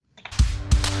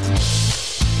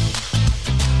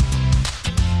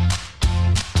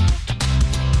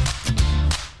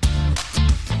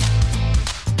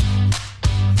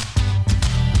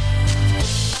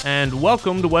and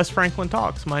welcome to West Franklin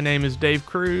Talks. My name is Dave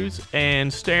Cruz,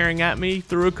 and staring at me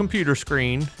through a computer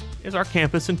screen is our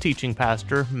campus and teaching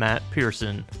pastor, Matt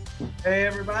Pearson. Hey,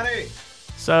 everybody.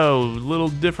 So, a little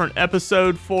different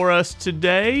episode for us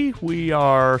today. We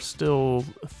are still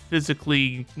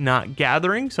physically not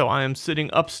gathering, so I am sitting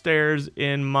upstairs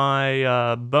in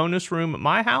my bonus room at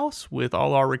my house with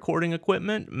all our recording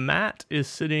equipment. Matt is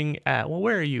sitting at, well,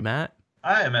 where are you, Matt?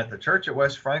 I am at the church at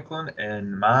West Franklin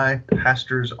in my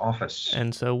pastor's office.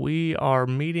 And so we are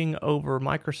meeting over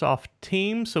Microsoft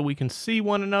Teams so we can see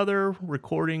one another,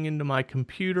 recording into my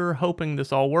computer, hoping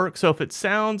this all works. So if it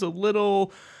sounds a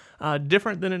little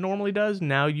different than it normally does,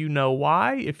 now you know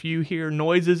why. If you hear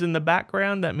noises in the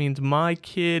background, that means my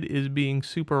kid is being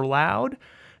super loud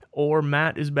or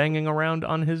Matt is banging around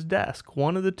on his desk,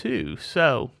 one of the two.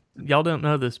 So y'all don't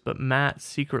know this, but Matt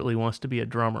secretly wants to be a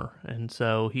drummer, and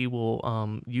so he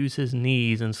will use his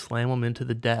knees and slam them into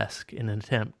the desk in an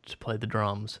attempt to play the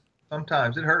drums.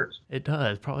 Sometimes it hurts. It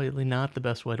does. Probably not the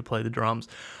best way to play the drums.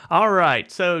 All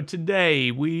right, so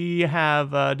today we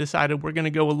have decided we're going to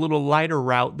go a little lighter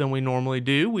route than we normally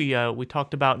do. We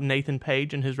talked about Nathan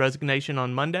Page and his resignation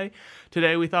on Monday.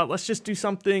 Today we thought let's just do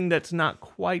something that's not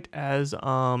quite as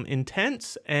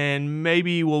intense, and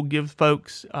maybe we'll give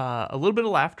folks a little bit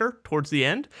of laughter towards the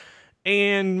end,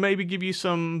 and maybe give you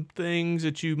some things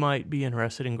that you might be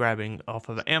interested in grabbing off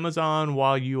of Amazon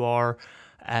while you are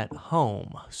at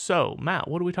home. So, Matt,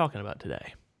 what are we talking about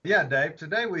today? Yeah, Dave,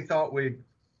 today we thought we'd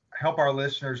help our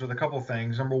listeners with a couple of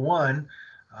things. Number one,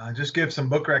 just give some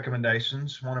book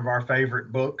recommendations. One of our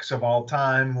favorite books of all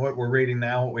time, what we're reading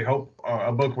now, what we hope,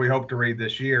 a book we hope to read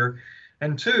this year.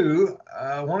 And two,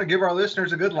 I want to give our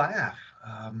listeners a good laugh.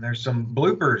 There's some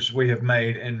bloopers we have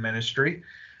made in ministry,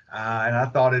 and I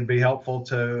thought it'd be helpful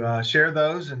to share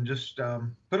those and just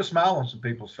put a smile on some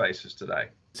people's faces today.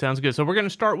 Sounds good. So we're going to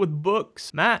start with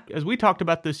books. Matt, as we talked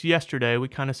about this yesterday, we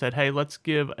kind of said, hey, let's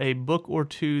give a book or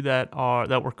two that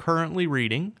we're currently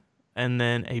reading, and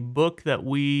then a book that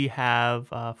we have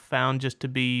found just to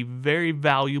be very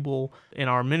valuable in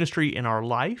our ministry, in our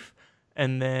life,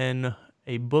 and then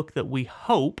a book that we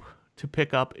hope to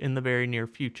pick up in the very near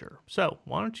future. So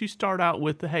why don't you start out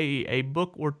with, hey, a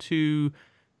book or two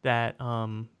that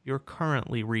you're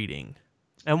currently reading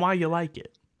and why you like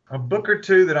it. A book or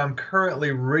two that I'm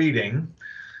currently reading.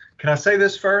 Can I say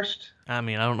this first? I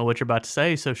mean, I don't know what you're about to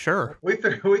say, so sure. We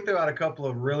threw out a couple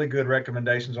of really good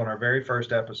recommendations on our very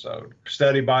first episode.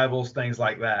 Study Bibles, things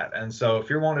like that. And so if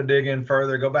you want to dig in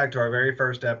further, go back to our very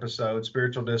first episode,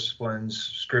 Spiritual Disciplines,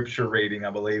 Scripture Reading, I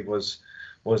believe was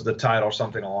the title,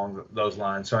 something along those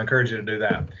lines. So I encourage you to do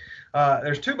that.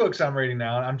 There's two books I'm reading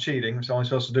now. I'm cheating. I'm only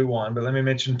supposed to do one, but let me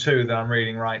mention two that I'm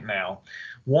reading right now.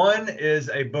 One is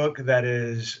a book that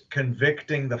is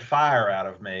convicting the fire out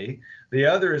of me. The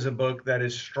other is a book that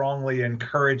is strongly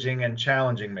encouraging and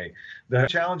challenging me. The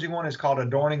challenging one is called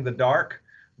Adorning the Dark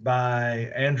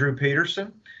by Andrew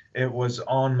Peterson. It was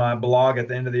on my blog at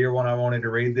the end of the year, one I wanted to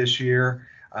read this year.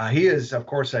 He is, of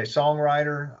course, a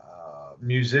songwriter,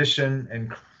 musician,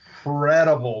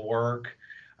 incredible work.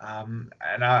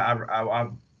 And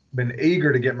I've been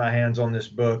eager to get my hands on this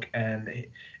book, and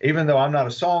even though I'm not a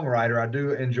songwriter, I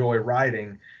do enjoy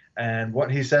writing, and what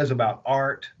he says about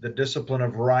art, the discipline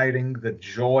of writing, the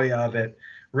joy of it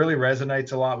really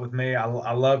resonates a lot with me.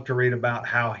 I love to read about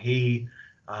how he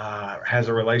has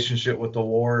a relationship with the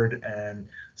Lord and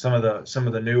some of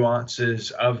the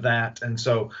nuances of that, and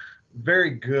so very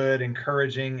good,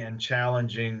 encouraging, and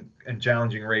challenging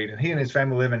read. And he and his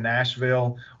family live in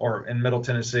Nashville or in Middle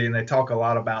Tennessee, and they talk a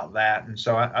lot about that. And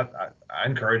so I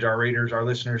encourage our readers, our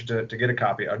listeners, to get a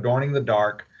copy, Adorning the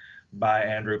Dark by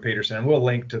Andrew Peterson. And we'll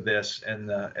link to this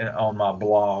on my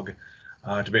blog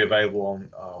to be available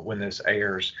when this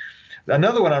airs.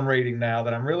 Another one I'm reading now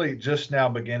that I'm really just now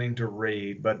beginning to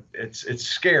read, but it's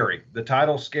scary. The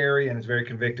title's scary and it's very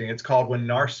convicting. It's called When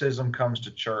Narcissism Comes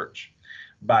to Church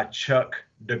by Chuck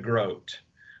DeGroat.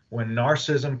 When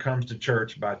Narcissism Comes to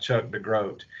Church by Chuck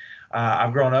DeGroat.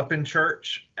 I've grown up in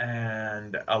church,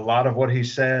 and a lot of what he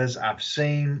says I've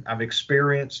seen, I've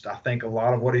experienced. I think a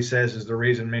lot of what he says is the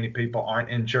reason many people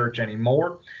aren't in church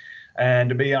anymore. And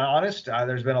to be honest,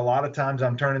 there's been a lot of times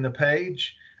I'm turning the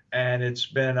page, and it's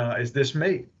been, is this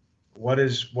me? What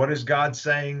is God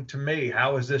saying to me?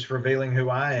 How is this revealing who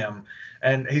I am?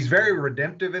 And he's very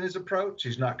redemptive in his approach.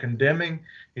 He's not condemning.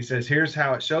 He says, here's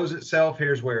how it shows itself.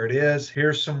 Here's where it is.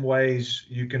 Here's some ways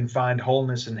you can find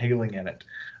wholeness and healing in it.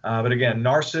 But again,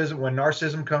 When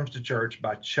Narcissism Comes to Church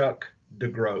by Chuck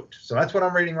DeGroat. So that's what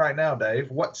I'm reading right now,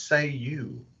 Dave. What say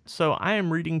you? So I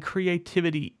am reading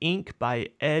Creativity Inc. by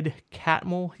Ed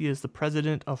Catmull. He is the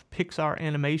president of Pixar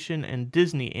Animation and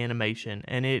Disney Animation,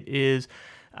 and it's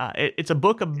a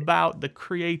book about the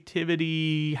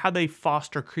creativity, how they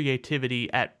foster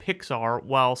creativity at Pixar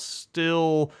while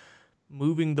still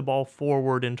moving the ball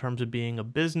forward in terms of being a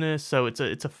business. So it's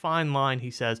a fine line,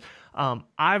 he says.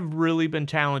 I've really been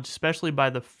challenged, especially by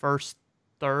the first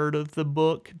third of the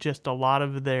book, just a lot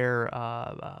of their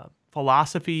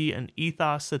philosophy and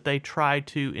ethos that they try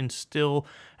to instill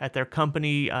at their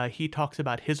company. He talks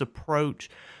about his approach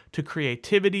to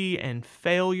creativity and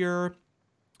failure,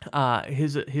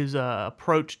 his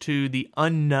approach to the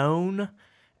unknown,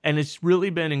 and it's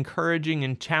really been encouraging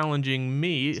and challenging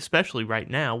me, especially right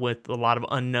now with a lot of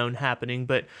unknown happening.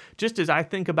 But just as I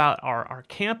think about our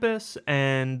campus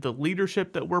and the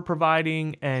leadership that we're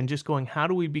providing, and just going, how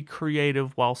do we be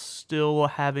creative while still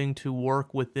having to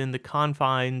work within the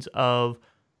confines of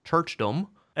churchdom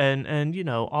and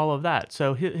all of that.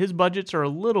 So his budgets are a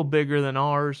little bigger than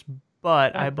ours,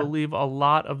 but I believe a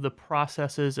lot of the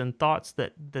processes and thoughts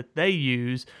that they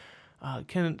use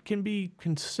can be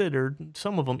considered,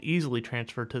 some of them easily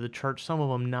transferred to the church, some of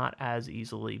them not as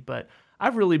easily. But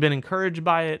I've really been encouraged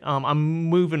by it. I'm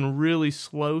moving really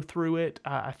slow through it.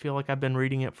 I feel like I've been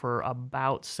reading it for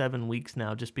about 7 weeks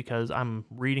now, just because I'm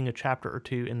reading a chapter or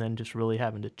two and then just really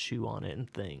having to chew on it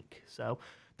and think. So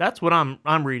that's what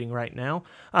I'm reading right now.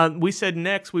 We said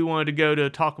next we wanted to go to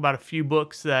talk about a few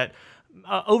books that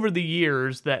over the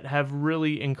years that have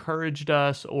really encouraged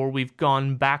us or we've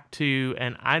gone back to.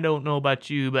 And I don't know about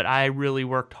you, but I really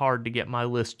worked hard to get my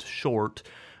list short.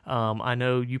 I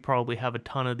know you probably have a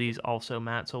ton of these also,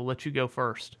 Matt, so I'll let you go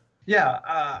first. Yeah,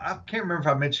 I can't remember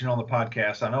if I mentioned on the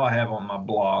podcast. I know I have on my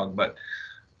blog, but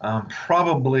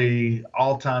probably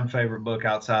all-time favorite book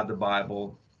outside the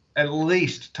Bible, at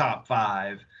least top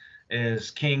 5,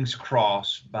 is King's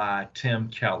Cross by Tim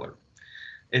Keller.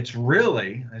 It's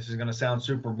really, this is going to sound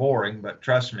super boring, but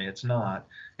trust me, it's not.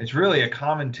 It's really a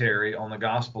commentary on the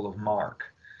Gospel of Mark.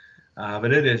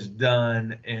 But it is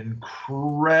done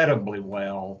incredibly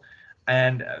well.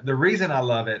 And the reason I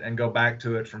love it and go back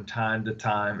to it from time to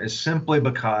time is simply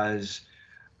because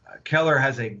Keller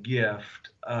has a gift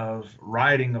of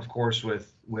writing, of course,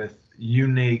 with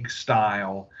unique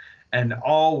style, and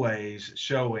always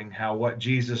showing how what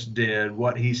Jesus did,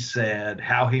 what he said,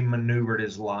 how he maneuvered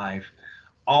his life,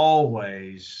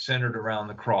 always centered around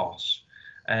the cross,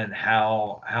 and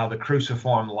how the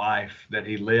cruciform life that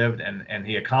he lived and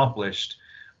he accomplished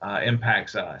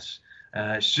impacts us.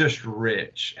 It's just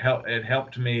rich. It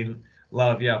helped me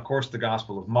love, of course, the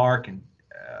Gospel of Mark and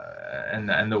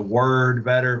the Word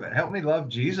better, but helped me love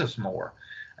Jesus more.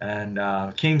 And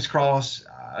King's Cross,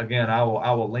 again, I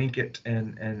will link it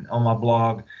and on my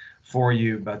blog for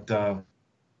you, but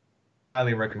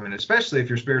highly recommend it, especially if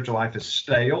your spiritual life is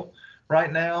stale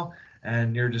right now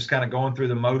and you're just kind of going through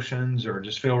the motions or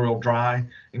just feel real dry.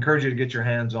 Encourage you to get your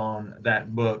hands on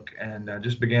that book and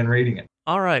just begin reading it.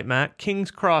 All right, Matt,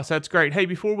 King's Cross, that's great. Hey,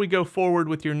 before we go forward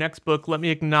with your next book, let me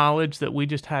acknowledge that we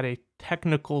just had a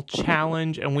technical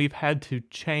challenge and we've had to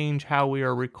change how we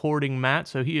are recording Matt.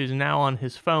 So he is now on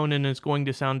his phone and is going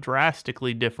to sound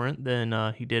drastically different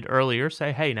than he did earlier.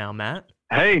 Say hey now, Matt.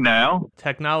 Hey now.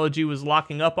 Technology was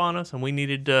locking up on us and we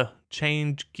needed to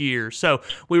change gears. So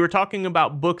we were talking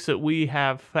about books that we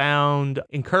have found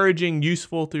encouraging,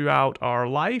 useful throughout our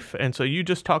life. And so you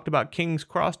just talked about King's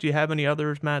Cross. Do you have any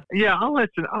others, Matt? Yeah,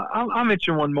 I'll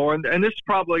mention one more. And this is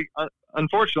probably,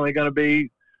 unfortunately, going to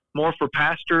be more for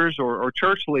pastors or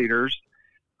church leaders.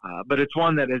 But it's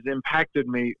one that has impacted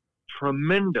me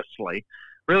tremendously.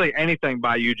 Really anything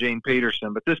by Eugene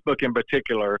Peterson, but this book in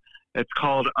particular, it's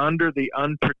called Under the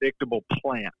Unpredictable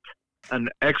Plant, an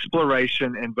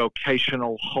exploration in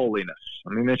vocational holiness.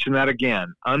 Let me mention that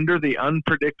again. Under the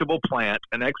Unpredictable Plant,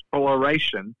 an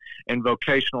exploration in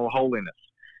vocational holiness.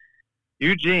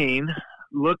 Eugene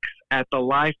looks at the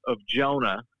life of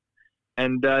Jonah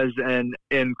and does an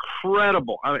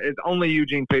incredible, only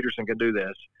Eugene Peterson can do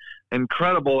this,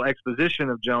 incredible exposition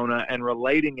of Jonah and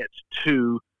relating it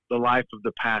to the life of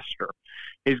the pastor.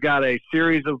 He's got a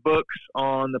series of books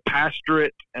on the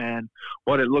pastorate and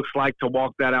what it looks like to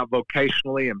walk that out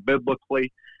vocationally and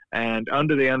biblically, and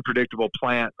Under the Unpredictable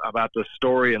Plant about the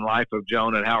story and life of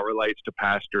Jonah and how it relates to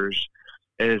pastors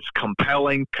is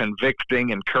compelling,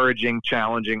 convicting, encouraging,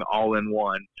 challenging, all in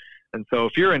one. And so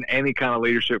if you're in any kind of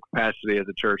leadership capacity as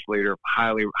a church leader,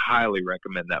 highly, highly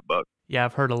recommend that book. Yeah,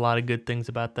 I've heard a lot of good things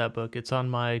about that book. It's on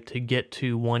my to get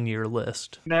to 1 year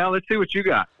list. Now let's see what you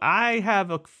got. I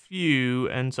have a few,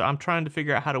 and so I'm trying to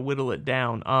figure out how to whittle it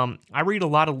down. I read a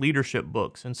lot of leadership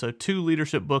books, and so 2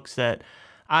 leadership books that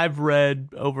I've read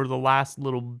over the last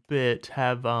little bit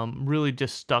have really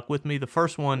just stuck with me. The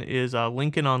first one is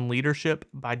Lincoln on Leadership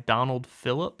by Donald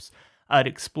Phillips. It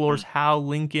explores how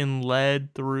Lincoln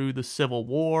led through the Civil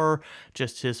War,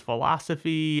 just his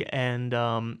philosophy, and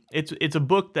it's a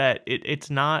book that it's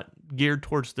not geared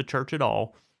towards the church at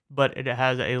all, but it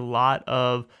has a lot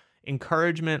of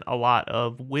encouragement, a lot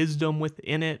of wisdom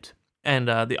within it. And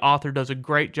the author does a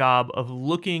great job of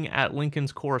looking at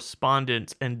Lincoln's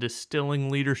correspondence and distilling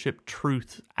leadership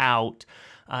truths out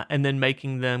and then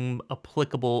making them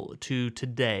applicable to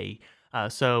today.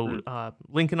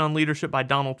 Lincoln on Leadership by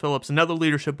Donald Phillips. Another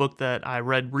leadership book that I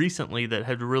read recently that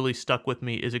had really stuck with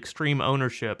me is Extreme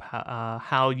Ownership,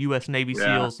 How U.S. Navy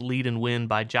SEALs Lead and Win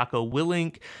by Jocko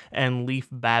Willink and Leif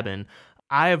Babin.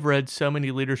 I have read so many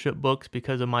leadership books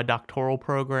because of my doctoral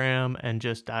program, and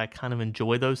just I kind of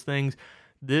enjoy those things.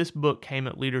 This book came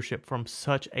at leadership from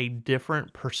such a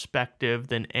different perspective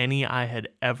than any I had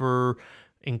ever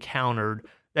encountered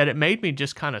that it made me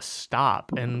just kind of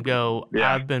stop and go,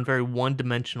 I've been very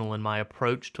one-dimensional in my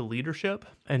approach to leadership.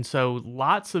 And so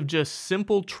lots of just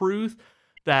simple truth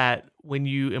that when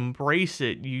you embrace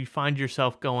it, you find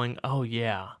yourself going, oh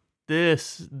yeah,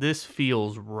 this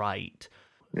feels right.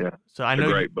 Yeah. So I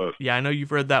know, great book. Yeah, I know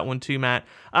you've read that one too, Matt.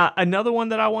 Another one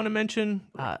that I want to mention,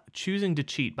 Choosing to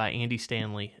Cheat by Andy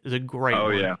Stanley is a great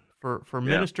one. Yeah. For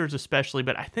ministers especially,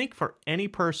 but I think for any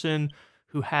person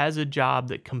who has a job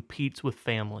that competes with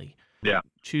family. Yeah.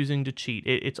 Choosing to Cheat.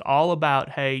 It's all about,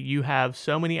 hey, you have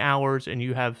so many hours and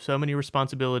you have so many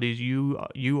responsibilities.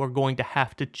 You are going to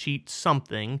have to cheat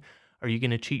something. Are you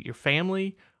going to cheat your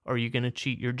family? Or are you going to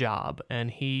cheat your job?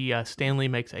 And Stanley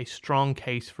makes a strong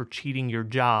case for cheating your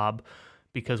job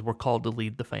because we're called to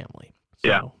lead the family.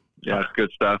 So, it's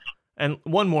good stuff. And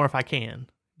one more if I can,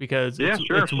 because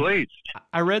please.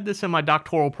 I read this in my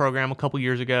doctoral program a couple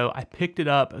years ago. I picked it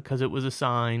up because it was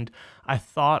assigned. I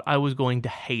thought I was going to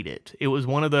hate it. It was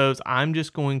one of those, I'm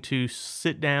just going to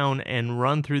sit down and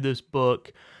run through this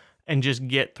book and just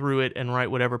get through it and write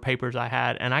whatever papers I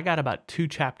had. And I got about 2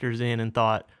 chapters in and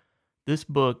thought, this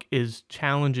book is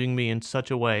challenging me in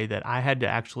such a way that I had to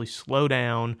actually slow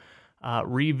down,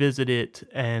 revisit it,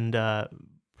 and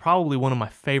probably one of my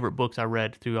favorite books I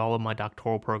read through all of my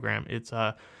doctoral program. It's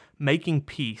Making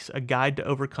Peace, A Guide to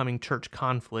Overcoming Church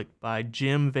Conflict by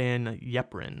Jim Van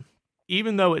Yeperen.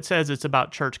 Even though it says it's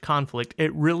about church conflict,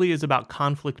 it really is about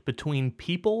conflict between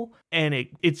people, and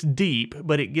it's deep,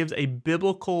 but it gives a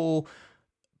biblical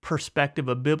perspective,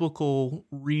 a biblical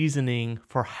reasoning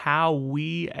for how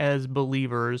we as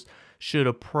believers should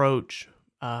approach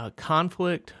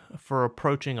conflict, for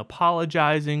approaching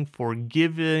apologizing,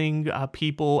 forgiving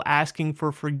people, asking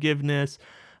for forgiveness.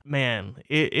 Man,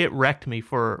 it wrecked me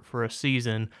for a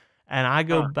season. And I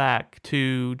go back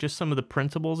to just some of the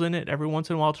principles in it every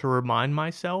once in a while to remind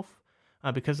myself,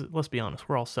 because let's be honest,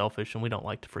 we're all selfish and we don't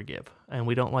like to forgive and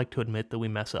we don't like to admit that we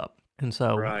mess up. And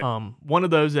so one of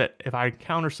those that if I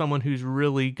encounter someone who's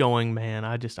really going, man,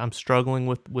 I'm struggling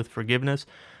with forgiveness,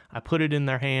 I put it in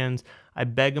their hands. I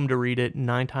beg them to read it.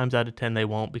 9 times out of 10, they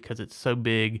won't because it's so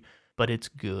big, but it's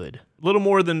good. A little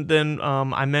more than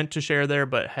I meant to share there,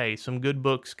 but hey, some good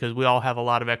books because we all have a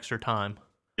lot of extra time.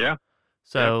 Yeah.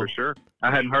 So for sure.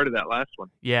 I hadn't heard of that last one.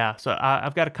 Yeah. So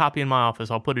I've got a copy in my office.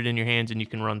 I'll put it in your hands and you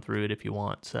can run through it if you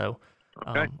want. So.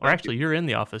 Okay. Or actually, you're in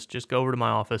the office. Just go over to my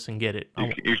office and get it.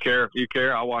 You care?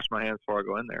 I'll wash my hands before I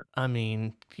go in there. I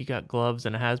mean, you got gloves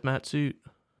and a hazmat suit?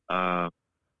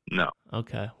 No.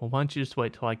 Okay. Well, why don't you just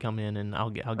wait till I come in and I'll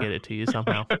get it to you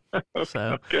somehow.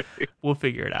 So we'll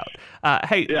figure it out.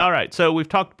 All right. So we've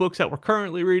talked books that we're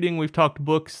currently reading. We've talked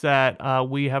books that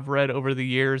we have read over the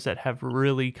years that have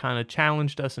really kind of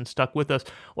challenged us and stuck with us.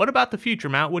 What about the future,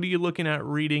 Matt? What are you looking at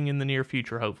reading in the near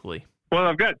future, hopefully? Well,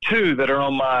 I've got 2 that are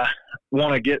on my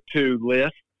want to get to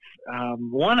list.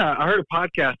 One, I heard a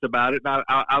podcast about it, and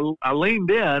I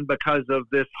leaned in because of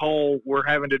this whole we're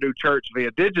having to do church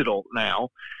via digital now.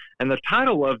 And the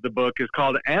title of the book is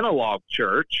called Analog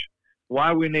Church,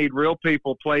 Why We Need Real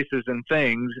People, Places, and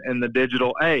Things in the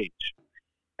Digital Age.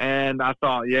 And I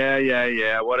thought,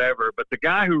 yeah, whatever. But the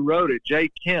guy who wrote it,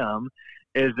 Jay Kim,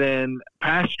 is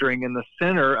pastoring in the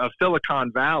center of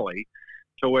Silicon Valley,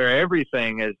 to where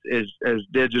everything is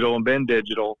digital and been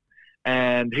digital.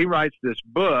 And he writes this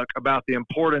book about the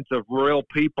importance of real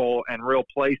people and real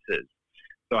places.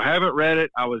 So I haven't read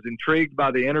it. I was intrigued by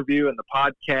the interview and the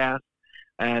podcast.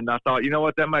 And I thought, you know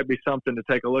what, that might be something to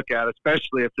take a look at,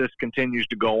 especially if this continues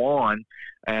to go on.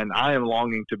 And I am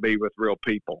longing to be with real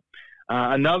people.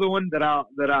 Another one that I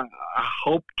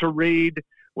hope to read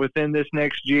within this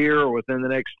next year or within the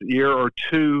next year or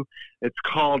 2, it's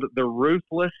called The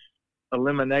Ruthless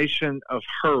Elimination of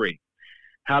Hurry.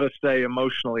 How to Stay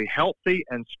Emotionally Healthy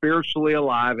and Spiritually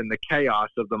Alive in the Chaos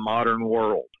of the Modern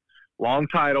World. Long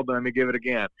title, but let me give it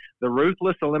again. The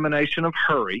Ruthless Elimination of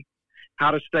Hurry,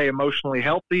 How to Stay Emotionally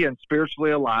Healthy and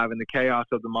Spiritually Alive in the Chaos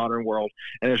of the Modern World,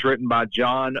 and it's written by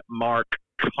John Mark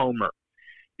Comer.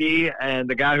 He and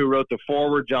the guy who wrote the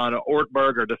foreword, John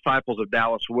Ortberg, are disciples of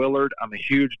Dallas Willard. I'm a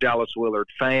huge Dallas Willard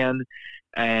fan,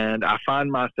 and I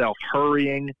find myself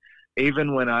hurrying.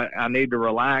 Even when I need to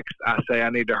relax, I say I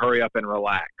need to hurry up and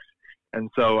relax. And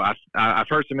so I've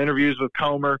heard some interviews with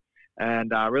Comer,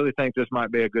 and I really think this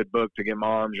might be a good book to get my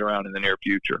arms around in the near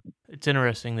future. It's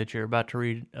interesting that you're about to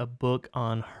read a book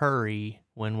on hurry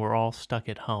when we're all stuck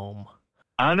at home.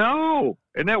 I know.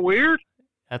 Isn't that weird?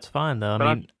 That's fine, though.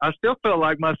 I still feel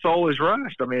like my soul is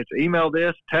rushed. I mean, it's email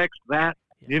this, text that,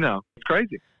 it's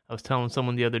crazy. I was telling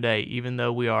someone the other day, even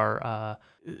though we are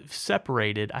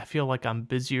separated, I feel like I'm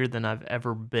busier than I've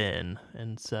ever been.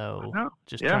 And so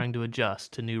trying to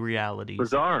adjust to new realities.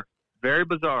 Bizarre. Very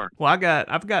bizarre. Well,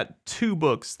 I've got two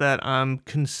books that I'm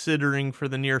considering for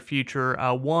the near future.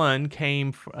 One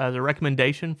came as a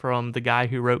recommendation from the guy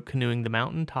who wrote Canoeing the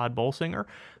Mountain, Todd Bolsinger.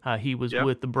 He was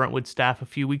with the Brentwood staff a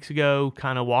few weeks ago,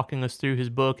 kind of walking us through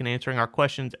his book and answering our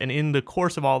questions. And in the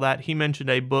course of all that, he mentioned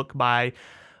a book by,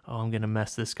 I'm going to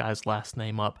mess this guy's last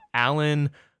name up, Alan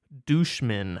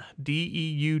Dushman,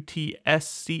 Deutschman.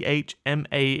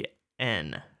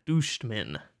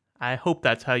 Dushman. I hope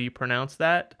that's how you pronounce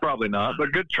that. Probably not,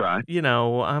 but good try.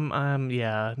 I'm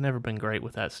never been great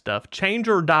with that stuff. Change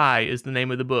or Die is the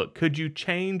name of the book. Could you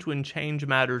change when change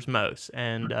matters most?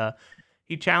 And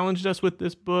he challenged us with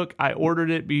this book. I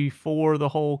ordered it before the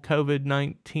whole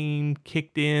COVID-19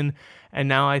 kicked in, and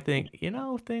now I think,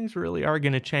 things really are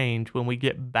going to change when we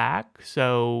get back.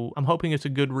 So I'm hoping it's a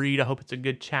good read. I hope it's a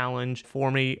good challenge for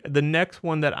me. The next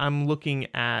one that I'm looking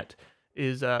at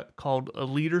is called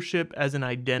Leadership as an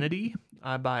Identity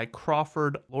by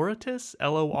Crawford Loritz,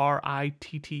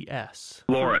 Loritts.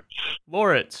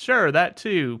 Loritz, sure, that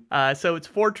too. So it's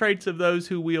 4 traits of those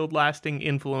who wield lasting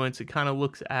influence. It kind of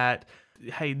looks at,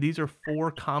 hey, these are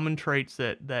 4 common traits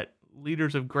that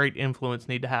leaders of great influence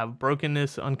need to have: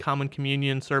 brokenness, uncommon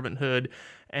communion, servanthood,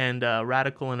 and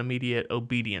radical and immediate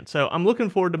obedience. So I'm looking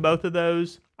forward to both of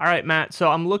those. All right, Matt, so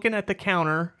I'm looking at the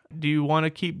counter. Do you want to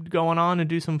keep going on and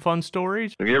do some fun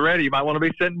stories? So get ready. You might want to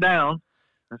be sitting down.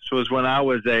 This was when I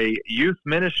was a youth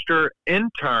minister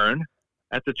intern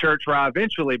at the church where I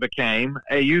eventually became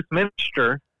a youth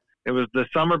minister. It was the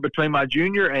summer between my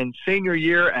junior and senior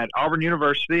year at Auburn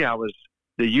University. I was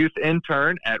the youth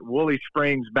intern at Woolly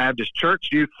Springs Baptist Church,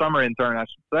 youth summer intern, I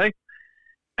should say.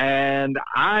 And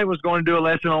I was going to do a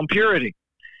lesson on purity.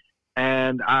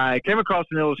 And I came across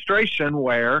an illustration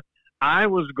where I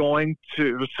was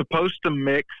supposed to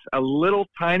mix a little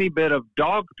tiny bit of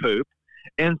dog poop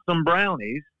in some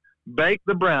brownies, bake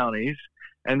the brownies,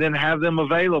 and then have them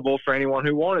available for anyone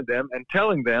who wanted them, and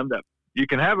telling them that you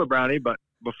can have a brownie, but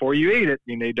before you eat it,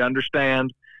 you need to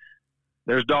understand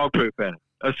there's dog poop in it.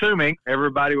 Assuming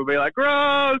everybody would be like,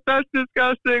 gross, that's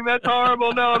disgusting, that's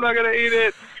horrible, no, I'm not going to eat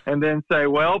it. And then say,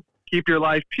 well, keep your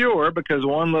life pure because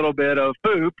one little bit of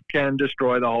poop can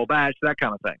destroy the whole batch, that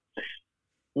kind of thing.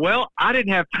 Well, I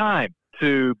didn't have time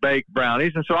to bake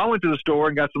brownies, and so I went to the store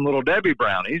and got some Little Debbie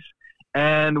brownies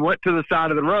and went to the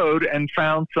side of the road and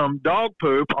found some dog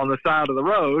poop on the side of the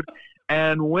road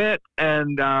and went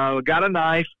and got a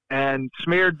knife and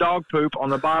smeared dog poop on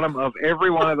the bottom of every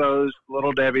one of those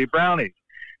Little Debbie brownies.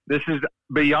 This is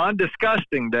beyond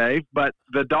disgusting, Dave, but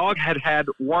the dog had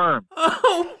worms.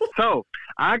 Oh. So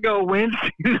I go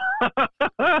Wednesday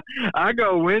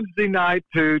night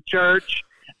to church,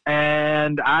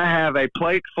 and I have a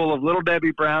plate full of Little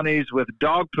Debbie brownies with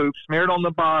dog poop smeared on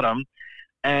the bottom,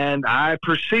 and I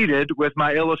proceeded with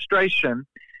my illustration,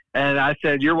 and I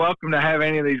said, you're welcome to have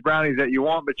any of these brownies that you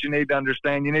want, but you need to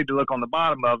understand, you need to look on the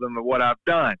bottom of them at what I've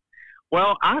done.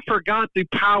 Well, I forgot the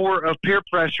power of peer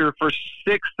pressure for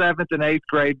 6th, 7th, and 8th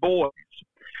grade boys.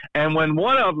 And when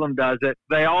one of them does it,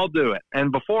 they all do it. And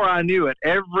before I knew it,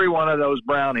 every one of those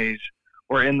brownies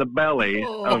were in the bellies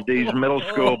of these middle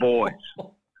school boys.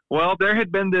 Well, there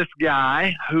had been this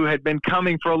guy who had been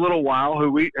coming for a little while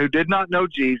who did not know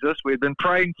Jesus. We had been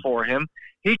praying for him.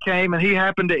 He came and he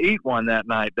happened to eat one that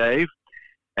night, Dave,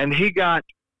 and he got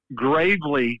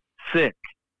gravely sick.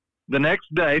 The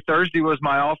next day, Thursday was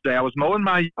my off day. I was mowing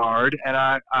my yard, and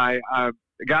I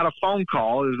got a phone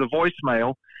call. It was a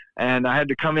voicemail, and I had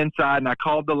to come inside, and I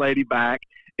called the lady back.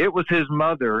 It was his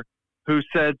mother who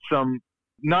said some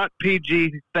not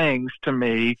PG things to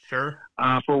me Sure.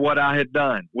 For what I had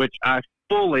done, which I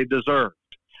fully deserved.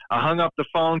 I hung up the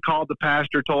phone, called the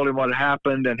pastor, told him what had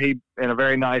happened, and he, in a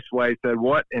very nice way, said,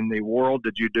 "What in the world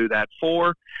did you do that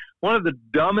for?" One of the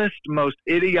dumbest, most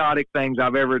idiotic things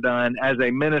I've ever done as a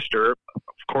minister,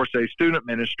 of course, a student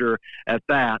minister at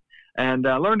that, and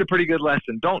learned a pretty good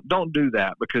lesson. Don't do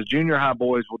that, because junior high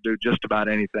boys will do just about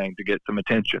anything to get some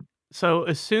attention. So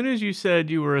as soon as you said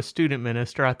you were a student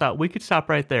minister, I thought we could stop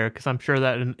right there, because I'm sure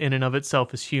that in and of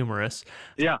itself is humorous.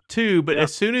 Yeah. But Yeah.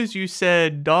 as soon as you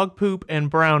said dog poop and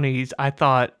brownies, I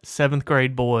thought 7th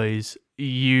grade boys.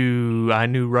 I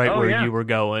knew right where you were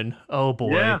going. Oh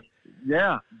boy.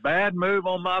 Yeah. Bad move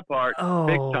on my part. Oh,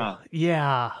 Big time.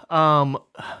 Yeah.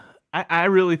 I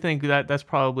really think that's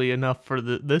probably enough for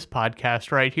this podcast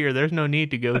right here. There's no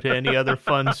need to go to any other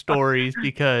fun stories,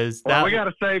 because Well, we got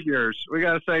to save yours.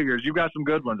 You've got some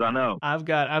good ones, I know. I've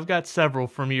got several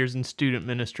from years in student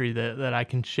ministry that I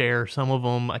can share. Some of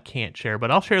them I can't share, but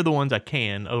I'll share the ones I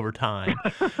can over time.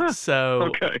 So,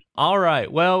 Okay. All right.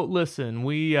 Well, listen,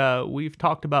 we've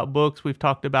talked about books, we've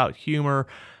talked about humor.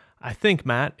 I think,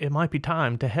 Matt, it might be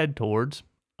time to head towards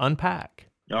Unpack.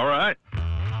 All right.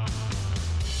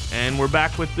 And we're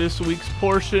back with this week's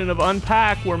portion of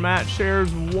Unpack, where Matt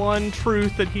shares one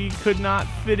truth that he could not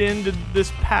fit into this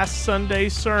past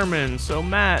Sunday's sermon. So,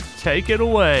 Matt, take it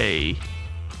away.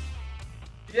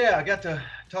 Yeah, I got to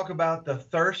talk about the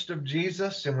thirst of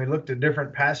Jesus, and we looked at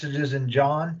different passages in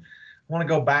John. I want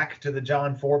to go back to the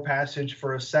John 4 passage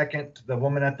for a second. The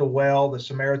woman at the well, the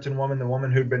Samaritan woman, the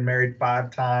woman who'd been married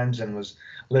 5 times and was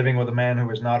living with a man who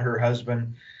was not her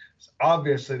husband.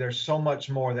 Obviously, there's so much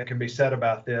more that can be said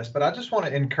about this, but I just want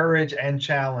to encourage and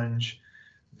challenge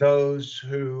those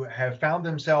who have found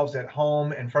themselves at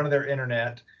home in front of their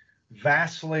internet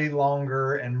vastly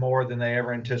longer and more than they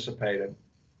ever anticipated.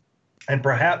 And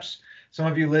perhaps some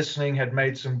of you listening had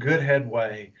made some good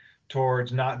headway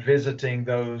towards not visiting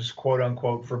those quote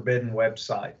unquote forbidden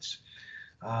websites.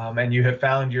 And you have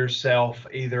found yourself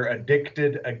either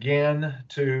addicted again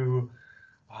to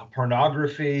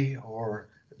pornography, or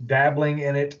dabbling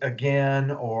in it again,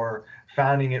 or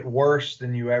finding it worse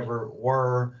than you ever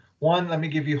were. One, let me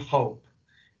give you hope.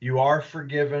 You are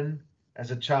forgiven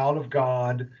as a child of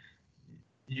God.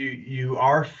 You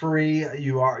are free.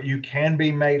 You can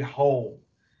be made whole.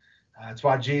 That's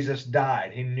why Jesus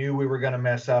died. He knew we were going to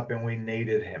mess up and we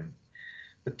needed him.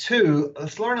 But 2,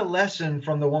 let's learn a lesson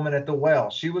from the woman at the well.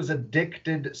 She was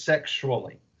addicted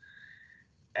sexually.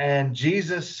 And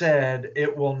Jesus said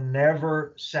it will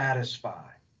never satisfy.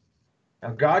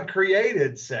 Now, God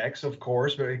created sex, of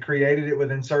course, but he created it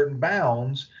within certain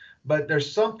bounds. But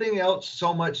there's something else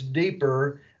so much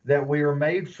deeper that we are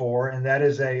made for, and that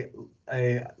is a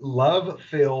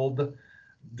love-filled,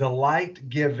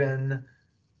 delight-given,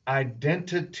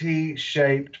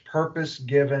 identity-shaped,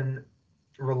 purpose-given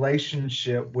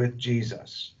relationship with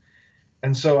Jesus.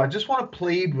 And so I just want to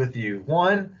plead with you.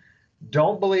 1,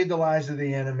 don't believe the lies of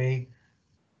the enemy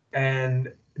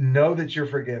and know that you're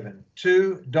forgiven.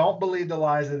 2, don't believe the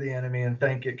lies of the enemy and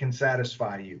think it can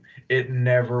satisfy you. It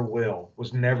never will.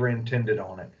 Was never intended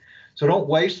on it. So don't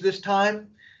waste this time.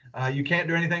 You can't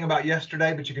do anything about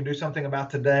yesterday, but you can do something about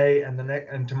today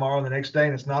and tomorrow and the next day.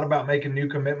 And it's not about making new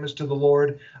commitments to the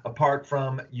Lord apart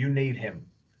from you need him.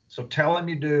 So tell him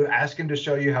you do. Ask him to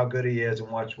show you how good he is and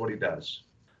watch what he does.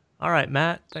 All right,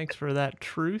 Matt, thanks for that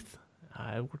truth.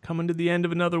 We're coming to the end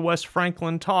of another West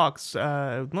Franklin Talks.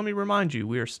 Let me remind you,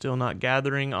 we are still not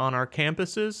gathering on our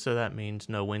campuses, so that means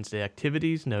no Wednesday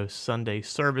activities, no Sunday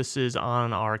services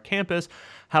on our campus.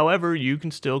 However, you can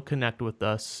still connect with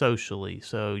us socially,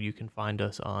 so you can find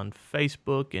us on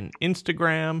Facebook and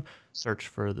Instagram. Search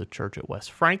for the Church at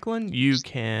West Franklin. You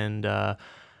can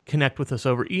connect with us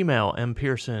over email,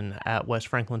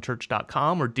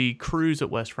 mpearson@westfranklinchurch.com or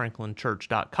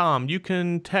dcruz@westfranklinchurch.com. You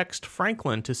can text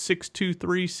Franklin to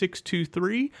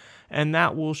 623-623, and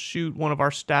that will shoot one of our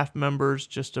staff members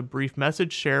just a brief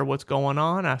message, share what's going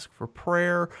on, ask for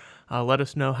prayer, let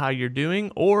us know how you're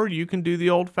doing, or you can do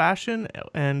the old-fashioned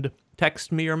and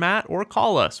text me or Matt, or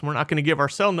call us. We're not going to give our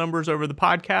cell numbers over the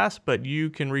podcast, but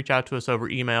you can reach out to us over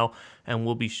email, and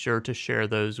we'll be sure to share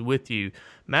those with you.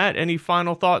 Matt, any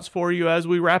final thoughts for you as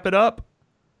we wrap it up?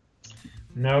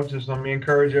 No, just let me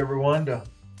encourage everyone to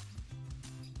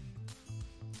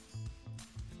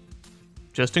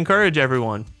just encourage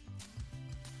everyone.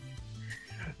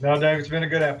 No, Dave, it's been a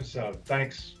good episode.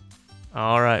 Thanks.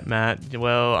 All right, Matt.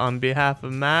 Well, on behalf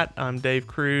of Matt, I'm Dave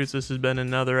Cruz. This has been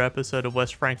another episode of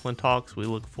West Franklin Talks. We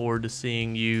look forward to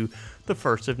seeing you the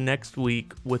first of next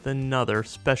week with another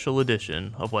special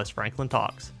edition of West Franklin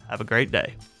Talks. Have a great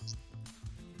day.